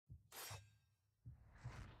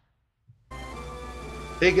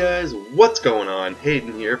Hey guys, what's going on?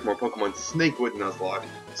 Hayden here for more Pokemon Snakewood Nuzlocke.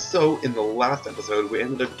 So, in the last episode, we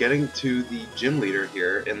ended up getting to the gym leader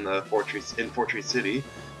here in the Fortress City,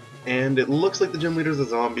 and it looks like the gym leader's a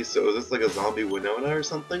zombie, so is this like a zombie Winona or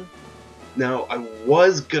something? Now, I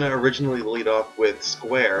was gonna originally lead off with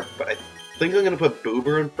Square, but I think I'm gonna put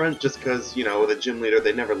Boober in front just because, you know, the gym leader,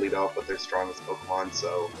 they never lead off with their strongest Pokemon,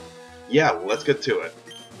 so yeah, let's get to it.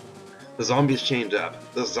 The zombie's chained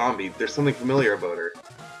up. The zombie, there's something familiar about her.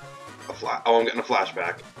 Oh, I'm getting a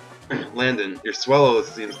flashback. Landon, your Swallow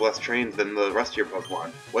seems less trained than the rest of your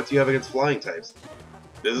Pokemon. What do you have against flying types?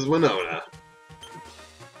 This is Winona.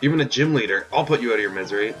 Even a gym leader, I'll put you out of your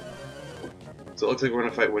misery. So it looks like we're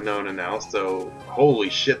gonna fight Winona now, so holy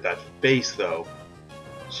shit, that face though.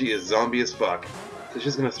 She is zombie as fuck. So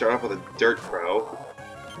she's gonna start off with a Dirt Crow.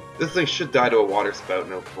 This thing should die to a water spout,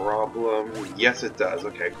 no problem. Yes it does,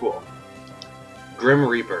 okay, cool. Grim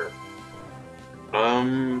Reaper.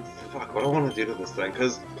 Fuck, what do I want to do to this thing?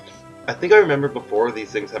 Because I think I remember before these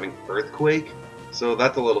things having Earthquake, so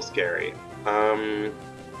that's a little scary. You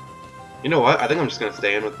know what? I think I'm just going to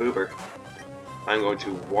stay in with Boober. I'm going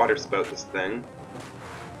to Water Spout this thing.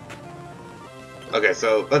 Okay,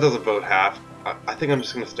 so that doesn't vote half. I think I'm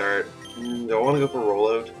just going to start... Do I want to go for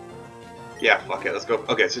Rollout? Yeah, fuck it, let's go.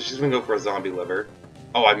 Okay, so she's going to go for a Zombie Liver.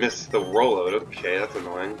 Oh, I missed the Rollout. Okay, that's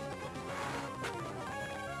annoying.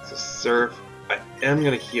 So Surf. I am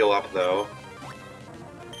going to heal up, though.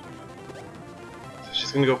 So she's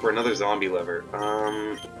going to go for another Zombie Liver.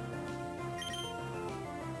 I'm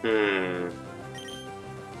going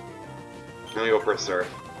to go for a Surf.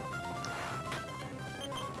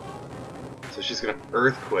 So she's going to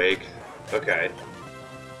Earthquake. Okay.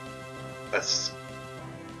 A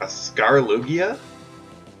Scarlugia?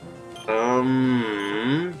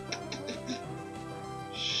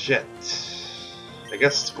 Shit. I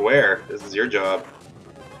guess Square. This is your job.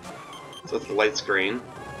 So it's the light screen.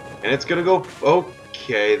 And it's gonna go...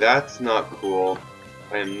 Okay, that's not cool.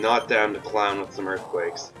 I am not down to clown with some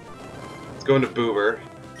Earthquakes. Let's go into Boober.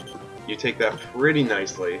 You take that pretty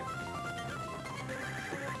nicely. I'm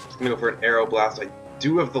gonna go for an Aero Blast. I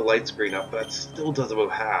do have the light screen up, but that still does about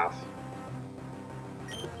half.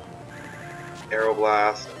 Aero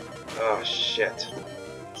Blast. Oh, shit.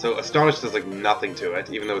 So Astonish does like nothing to it,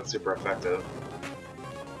 even though it's super effective.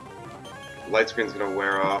 Light screen's gonna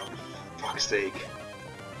wear off. Fuck's sake.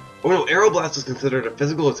 Oh no, Aeroblast is considered a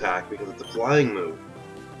physical attack because it's a flying move.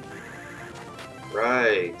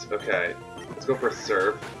 Right, okay. Let's go for a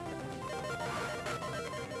Surf.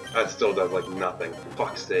 That still does like nothing.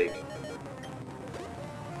 Fuck's sake.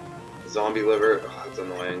 Zombie Liver, oh, that's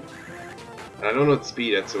annoying. And I don't know what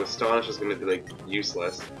speed it, so Astonish is gonna be like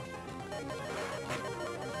useless.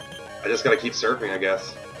 I just gotta keep surfing, I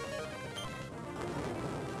guess.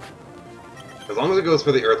 As long as it goes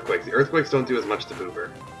for the Earthquakes. The Earthquakes don't do as much to Boober.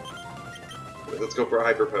 Let's go for a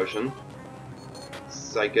Hyper Potion.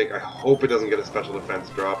 Psychic. I hope it doesn't get a special defense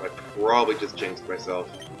drop. I probably just jinxed myself.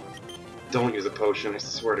 Don't use a potion, I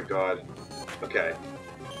swear to God. Okay.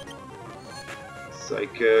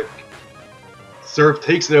 Psychic. Surf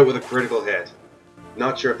takes it out with a critical hit.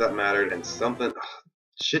 Not sure if that mattered, and something... Ugh,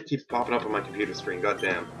 shit keeps popping up on my computer screen,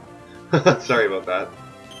 goddamn. Sorry about that.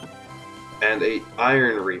 And a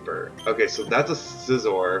Iron Reaper. Okay, so that's a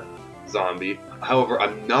Scizor zombie. However,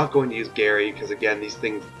 I'm not going to use Gary because again, these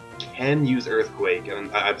things can use Earthquake,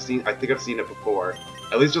 and I think I've seen it before.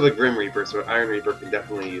 At least with a Grim Reaper, so an Iron Reaper can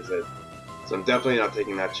definitely use it. So I'm definitely not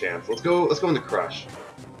taking that chance. Let's go into Crush.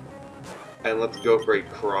 And let's go for a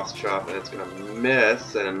Cross Chop, and it's gonna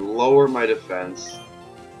miss and lower my defense.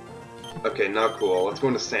 Okay, not cool. Let's go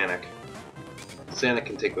into Sanic. Sanic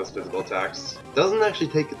can take those physical attacks. Doesn't actually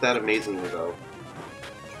take it that amazingly though.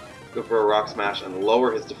 Go for a Rock Smash and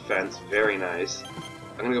lower his defense. Very nice.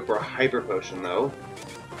 I'm gonna go for a Hyper Potion though.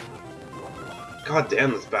 God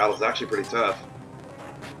damn, this battle is actually pretty tough.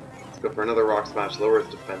 Let's go for another Rock Smash, lower his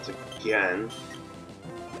defense again.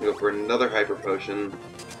 Go for another Hyper Potion.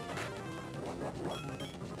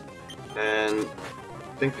 And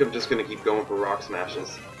I think I'm just gonna keep going for Rock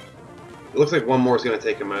Smashes. It looks like one more is going to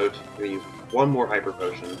take him out. I'm going to use one more Hyper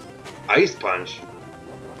Potion. Ice Punch?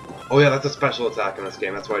 Oh yeah, that's a special attack in this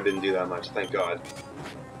game. That's why I didn't do that much. Thank God.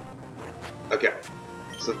 Okay.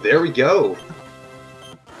 So there we go.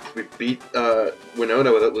 We beat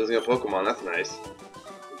Winona without losing a Pokemon. That's nice.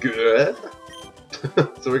 Good.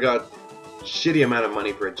 So we got a shitty amount of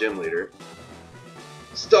money for a gym leader.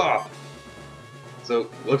 Stop! So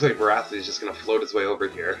it looks like Veracity is just going to float its way over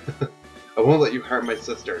here. I won't let you harm my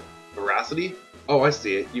sister. Veracity? Oh, I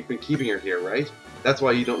see it. You've been keeping her here, right? That's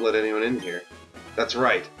why you don't let anyone in here. That's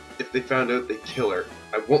right. If they found out, they'd kill her.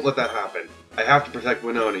 I won't let that happen. I have to protect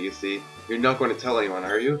Winona, you see. You're not going to tell anyone,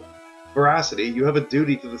 are you? Veracity, you have a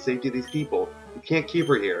duty to the safety of these people. You can't keep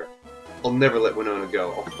her here. I'll never let Winona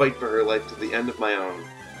go. I'll fight for her life to the end of my own.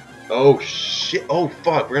 Oh shit, oh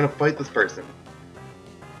fuck, we're gonna fight this person.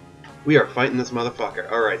 We are fighting this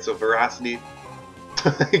motherfucker. Alright, so Veracity,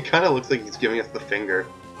 it kinda looks like he's giving us the finger.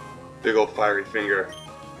 Big old fiery finger.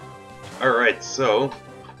 Alright, so,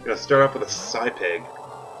 I'm gonna start off with a Psypig.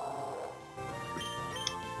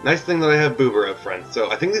 Nice thing that I have Boober out front. So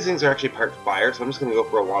I think these things are actually part fire, so I'm just going to go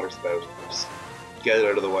for a water spout. Just get it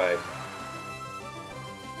out of the way.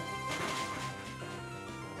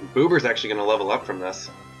 And Boober's actually going to level up from this.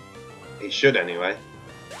 He should anyway.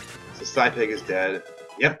 So Psypig is dead.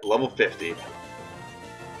 Yep, level 50.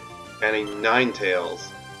 And a Ninetales.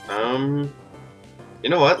 You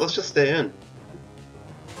know what? Let's just stay in.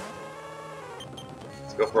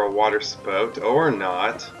 Let's go for a water spout, or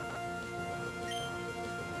not.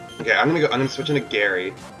 Okay, I'm gonna switch into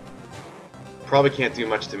Gary. Probably can't do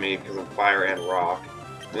much to me because of fire and rock.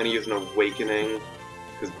 I'm gonna use an awakening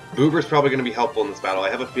because Boober's probably gonna be helpful in this battle.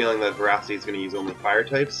 I have a feeling that Veracity is gonna use only fire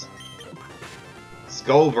types.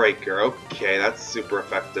 Skullbreaker, okay, that's super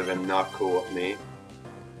effective and not cool with me.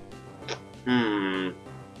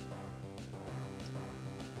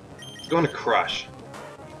 Let's go into Crush.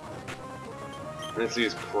 Let's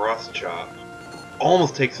use Cross Chop.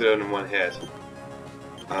 Almost takes it out in one hit.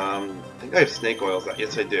 I think I have Snake Oils.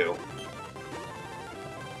 Yes, I do.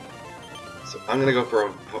 So I'm gonna go for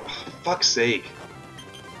a... Oh, fuck's sake.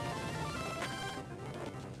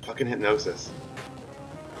 Fucking Hypnosis.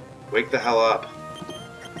 Wake the hell up.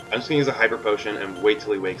 I'm just gonna use a Hyper Potion and wait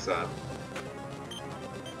till he wakes up.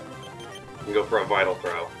 And go for a Vital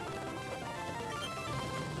Throw.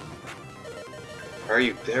 Are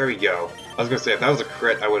you? There we go. I was gonna say, if that was a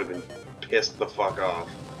crit, I would have been pissed the fuck off.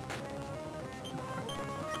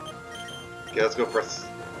 Okay, let's go for a...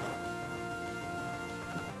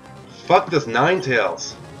 Fuck this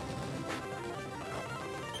Ninetales!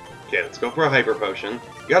 Okay, let's go for a Hyper Potion.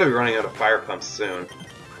 You gotta be running out of Fire Pumps soon.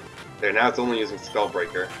 There, now it's only using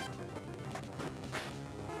Skullbreaker.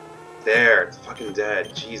 There, it's fucking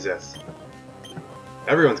dead. Jesus.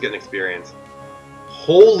 Everyone's getting experience.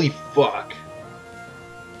 Holy fuck!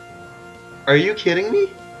 Are you kidding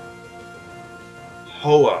me?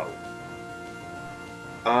 Ho-Oh.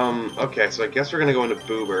 Okay, so I guess we're gonna go into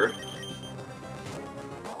Boober.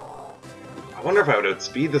 I wonder if I would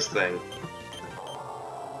outspeed this thing.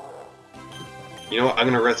 You know what, I'm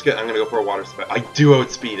gonna risk it, I'm gonna go for a water spout. I do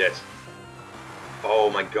outspeed it! Oh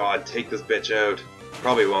my god, take this bitch out.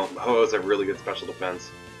 Probably won't. Ho-Ohs have really good special defense.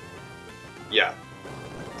 Yeah.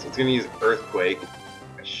 So it's gonna use Earthquake.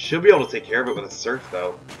 I should be able to take care of it with a Surf,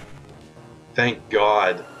 though. Thank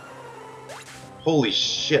god. Holy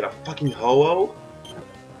shit, a fucking Ho-Oh?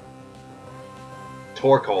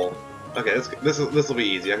 Torkoal. Okay, this will be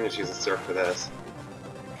easy. I'm gonna choose a Surf for this.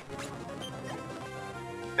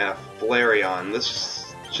 And a Flareon.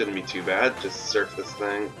 This shouldn't be too bad. Just Surf this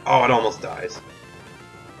thing. Oh, it almost dies.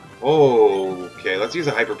 Oh, okay, let's use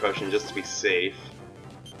a Hyper Potion just to be safe.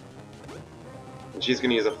 And she's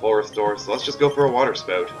gonna use a full restore, so let's just go for a Water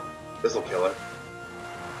Spout. This'll kill it.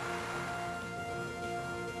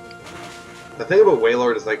 The thing about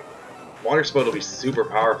Wailord is, like, Water Spout will be super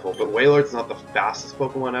powerful, but Wailord's not the fastest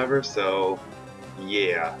Pokemon ever, so...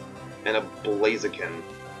 yeah. And a Blaziken.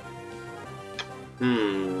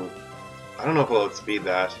 I don't know if I'll outspeed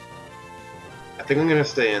that. I think I'm gonna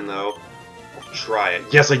stay in, though. I'll try it.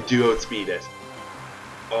 Yes, I do outspeed it!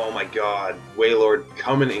 Oh my god. Wailord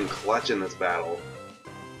coming in clutch in this battle.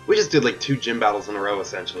 We just did, like, 2 gym battles in a row,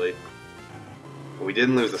 essentially. But we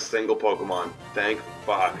didn't lose a single Pokemon. Thank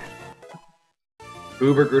fuck.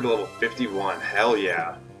 Boober grew to level 51, hell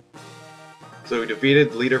yeah. So we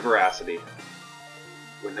defeated leader Veracity.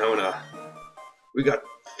 Winona. We got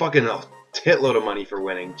fucking a titload of money for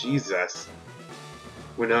winning, Jesus.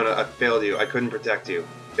 Winona, I failed you, I couldn't protect you.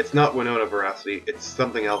 It's not Winona Veracity, it's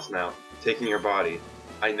something else now. Taking your body.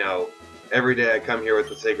 I know. Every day I come here with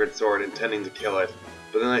the sacred sword intending to kill it,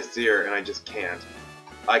 but then I see her and I just can't.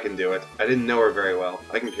 I can do it. I didn't know her very well.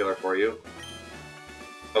 I can kill her for you.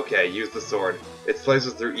 Okay, use the sword. It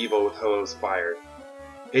slices through evil with Ho-Oh's fire.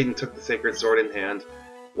 Hayden took the sacred sword in hand.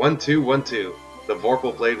 1-2, 1-2. The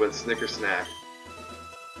Vorpal blade went snicker-snack.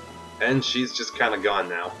 And she's just kinda gone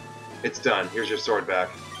now. It's done. Here's your sword back.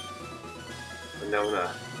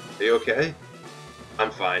 Winona. Are you okay? I'm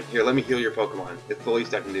fine. Here, let me heal your Pokemon. It's the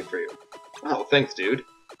least I can do for you. Oh, thanks, dude.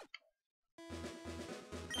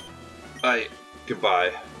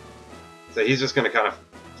 Goodbye. So he's just gonna kind of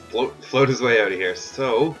float his way out of here.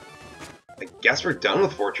 So, I guess we're done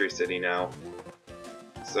with Fortress City now.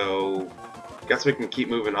 So, guess we can keep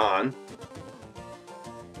moving on.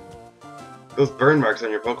 Those burn marks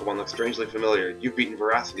on your Pokemon look strangely familiar. You've beaten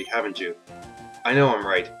Veracity, haven't you? I know I'm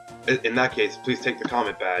right. In that case, please take the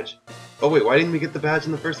Comet badge. Oh wait, why didn't we get the badge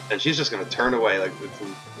in the first? And she's just gonna turn away like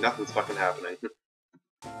nothing's fucking happening.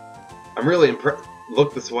 I'm really impressed.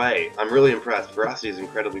 Look this way. I'm really impressed. Veracity is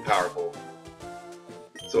incredibly powerful.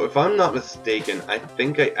 So if I'm not mistaken, I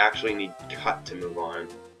think I actually need Cut to move on.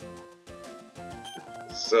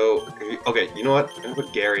 So, okay, you know what? I'm gonna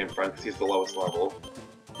put Gary in front because he's the lowest level.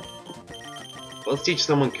 Let's teach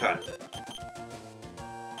someone Cut.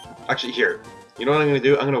 Actually, here. You know what I'm gonna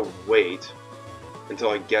do? I'm gonna wait until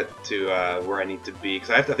I get to where I need to be, because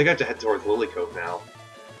I think I have to head towards Lily Cove now.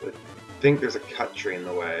 But I think there's a Cut tree in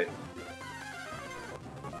the way.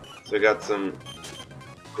 So I got some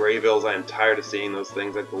Grayvilles. I am tired of seeing those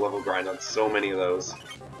things. I have to level grind on so many of those.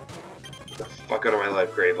 Get the fuck out of my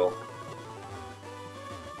life, Grayville.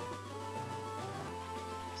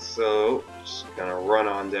 So, just gonna run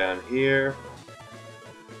on down here.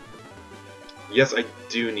 Yes, I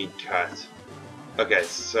do need Cut. Okay,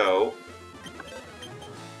 so...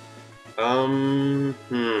 Sanic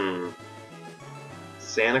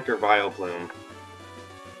or Vileplume?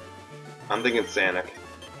 I'm thinking Sanic.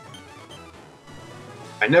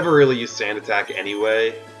 I never really use Sand Attack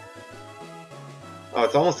anyway. Oh,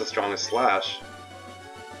 it's almost as strong as Slash.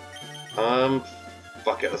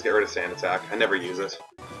 Fuck it, let's get rid of Sand Attack. I never use it.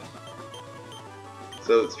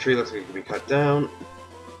 So this tree looks like it can be cut down.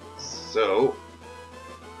 So...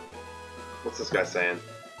 what's this guy saying?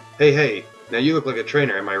 Hey, hey, now you look like a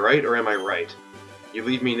trainer, am I right or am I right? You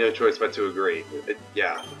leave me no choice but to agree.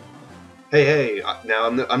 Yeah. Hey, hey, now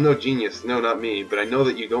I'm no genius, no, not me, but I know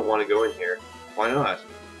that you don't want to go in here. Why not?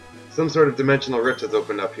 Some sort of dimensional rift has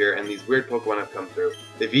opened up here, and these weird Pokemon have come through.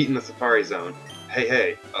 They've eaten the Safari Zone. Hey,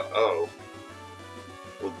 hey, uh-oh.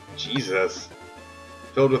 Well, Jesus.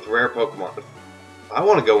 Filled with rare Pokemon. I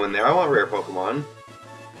want to go in there, I want rare Pokemon.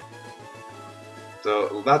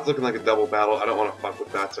 So, that's looking like a double battle. I don't want to fuck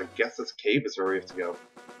with that, so I guess this cave is where we have to go.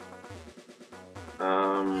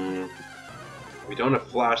 We don't have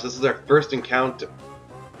Flash. This is our first encounter.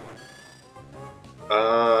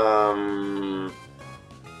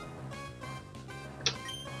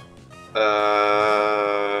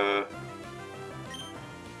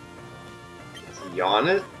 Yawn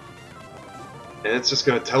it? And it's just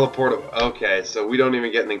gonna teleport. Okay, so we don't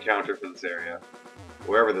even get an encounter for this area.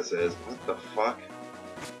 Wherever this is. What the fuck?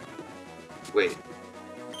 Wait.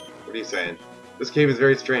 What are you saying? This cave is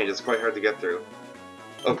very strange. It's quite hard to get through.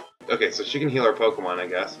 Oh, okay, so she can heal our Pokemon, I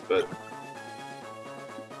guess, but...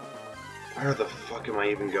 where the fuck am I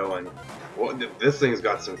even going? What? This thing's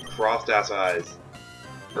got some crossed-ass eyes.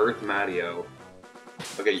 Earth Mattio.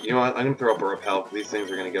 Okay, you know what? I'm gonna throw up a Repel, because these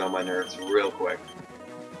things are gonna get on my nerves real quick.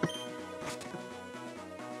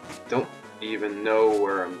 Don't even know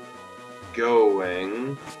where I'm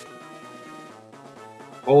going.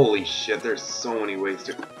 Holy shit, there's so many ways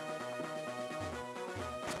to...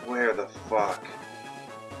 where the fuck?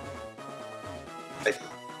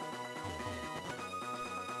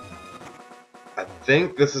 I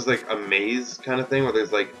think this is like a maze kind of thing, where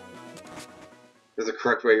there's like... there's a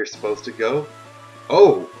correct way you're supposed to go.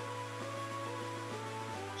 Oh!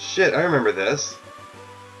 Shit, I remember this.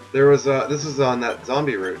 There was, this is on that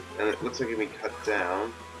zombie route, and it looks like it can be cut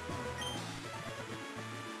down.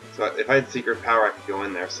 So if I had secret power, I could go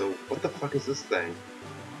in there, so what the fuck is this thing?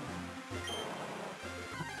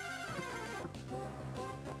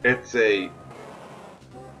 It's a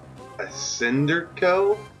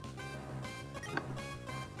Cyndaquil?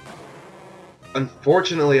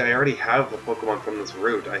 Unfortunately, I already have the Pokemon from this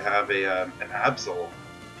route. I have a, an Absol.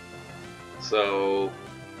 So...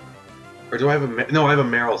 or do I have a... no, I have a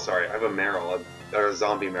Marill, sorry. I have a Marill, or a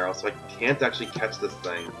zombie Marill, so I can't actually catch this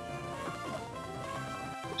thing.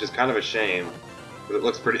 Which is kind of a shame. But it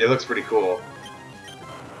looks pretty cool.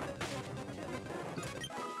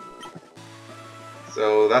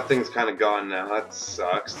 So that thing's kind of gone now. That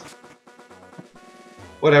sucks.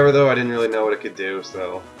 Whatever, though. I didn't really know what it could do,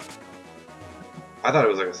 so... I thought it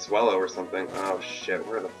was like a Swellow or something. Oh shit,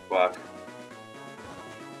 where the fuck?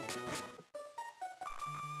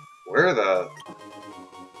 Where the...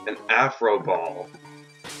 an Afro Ball.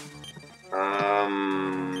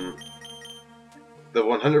 The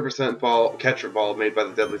 100% ball, catcher ball made by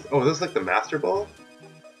the Deadly... oh, is this like the Master Ball?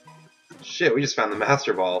 Shit, we just found the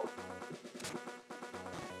Master Ball.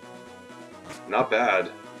 Not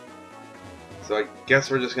bad. So I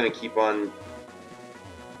guess we're just gonna keep on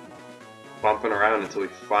bumping around until we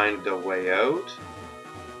find a way out.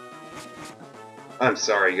 I'm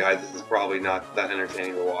sorry guys, this is probably not that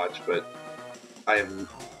entertaining to watch, but I am...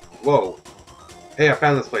 whoa. Hey, I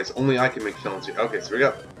found this place. Only I can make films here. Okay, so we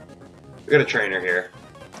got a trainer here.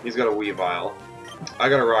 He's got a Weavile. I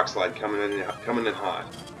got a Rock Slide coming in hot.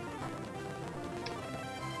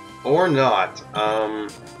 Or not.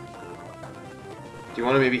 Do you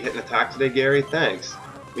want to maybe hit an attack today, Gary? Thanks.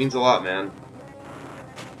 Means a lot, man.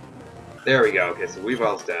 There we go. Okay, so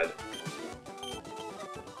Weavile's dead.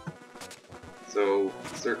 So,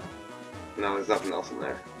 no, there's nothing else in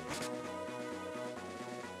there.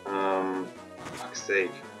 Fuck's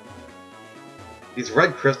sake. These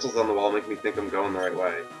red crystals on the wall make me think I'm going the right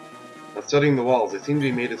way. Now, studying the walls, they seem to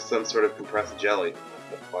be made of some sort of compressed jelly.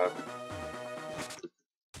 What the fuck?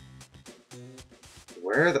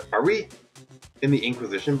 Where the... Are we in the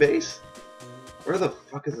Inquisition base? Where the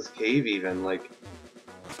fuck is this cave even? Like...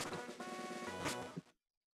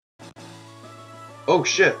 Oh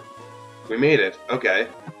shit! We made it. Okay.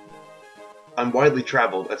 I'm widely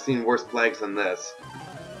traveled. I've seen worse plagues than this.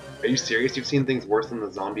 Are you serious? You've seen things worse than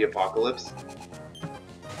the zombie apocalypse?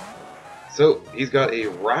 So, he's got a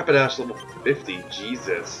Rapidash level 50.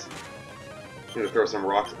 Jesus. I'm gonna throw some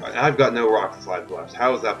rocks. I've got no rock slides left.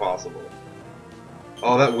 How is that possible?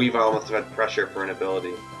 Oh, that Weavile must have had pressure for an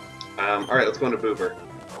ability. Alright, let's go into Boober.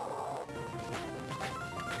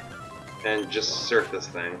 And just surf this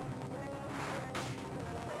thing.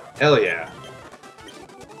 Hell yeah.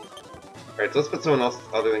 Alright, so let's put someone else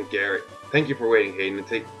other than Garrett. Thank you for waiting, Hayden.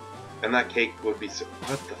 And that cake would be so...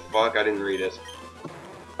 What the fuck? I didn't read it.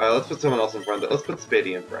 Let's put someone else in front. Let's put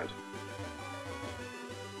Spidey in front.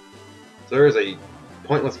 So there is a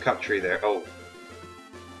pointless cut tree there. Oh.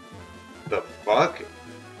 The fuck?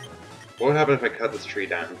 What would happen if I cut this tree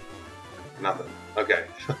down? Nothing. Okay.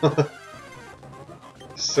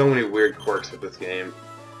 So many weird quirks with this game.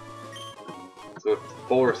 So it's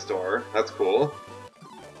full restore. That's cool.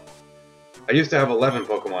 I used to have 11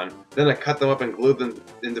 Pokemon. Then I cut them up and glued them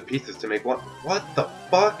into pieces to make one. What the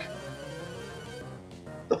fuck?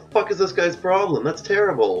 The fuck is this guy's problem? That's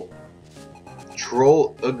terrible.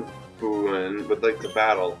 Troll Ugbuin would like to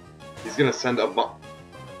battle. He's gonna send a bomb.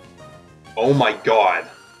 Oh my god.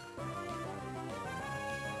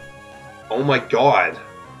 Oh my god.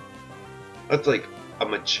 That's like a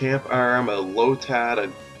Machamp Arm, a Lotad, a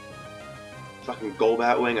fucking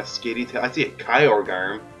Golbatwing, a Skitty. I see a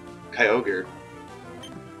Kyogre.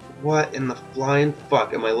 What in the flying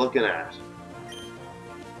fuck am I looking at?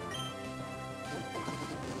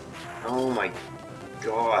 Oh my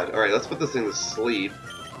god. Alright, let's put this thing to sleep.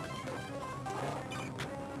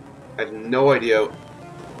 I have no idea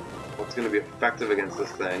what's going to be effective against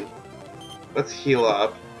this thing. Let's heal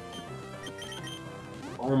up.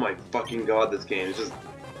 Oh my fucking god, this game just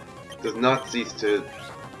does not cease to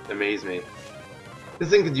amaze me. This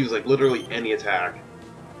thing could use like literally any attack.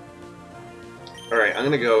 Alright, I'm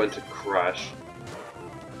gonna go into Crush.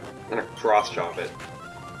 I'm gonna cross chop it.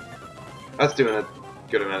 That's doing a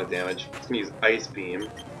good amount of damage. It's gonna use Ice Beam.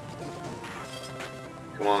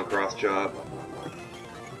 Come on, cross chop.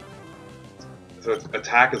 So its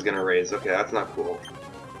attack is gonna raise. Okay, that's not cool.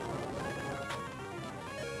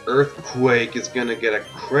 Earthquake is gonna get a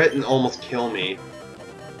crit and almost kill me.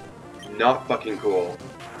 Not fucking cool.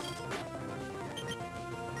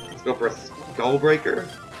 Let's go for a Skull Breaker.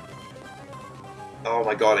 Oh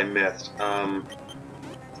my god, I missed.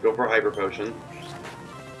 Let's go for a Hyper Potion.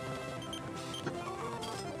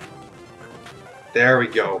 There we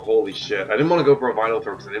go. Holy shit. I didn't want to go for a Vital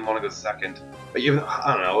Throw because I didn't want to go second. But even,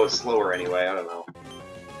 I don't know, it was slower anyway. I don't know.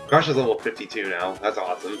 Crush is level 52 now. That's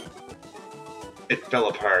awesome. It fell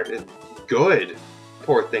apart. Good.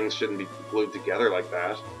 Poor things shouldn't be glued together like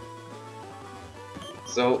that.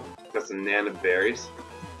 So, got some Nana Berries.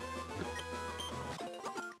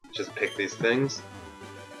 Just pick these things.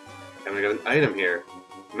 And we got an item here.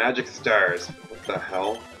 Magic Stars. What the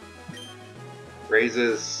hell?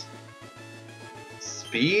 Raises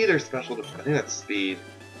speed or special defense? I think that's speed.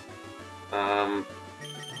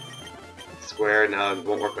 Square, no, it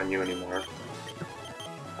won't work on you anymore.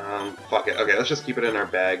 Fuck it. Okay, let's just keep it in our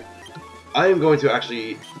bag. I am going to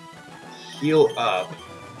actually heal up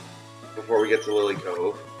before we get to Lily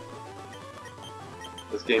Cove.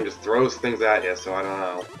 This game just throws things at you, so I don't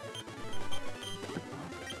know.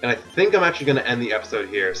 And I think I'm actually going to end the episode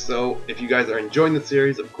here, so if you guys are enjoying the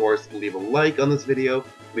series, of course, leave a like on this video,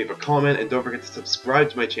 leave a comment, and don't forget to subscribe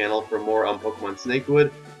to my channel for more on Pokemon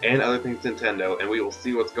Snakewood and other things Nintendo, and we will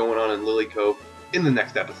see what's going on in Lily Cove in the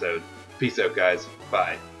next episode. Peace out, guys.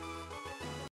 Bye.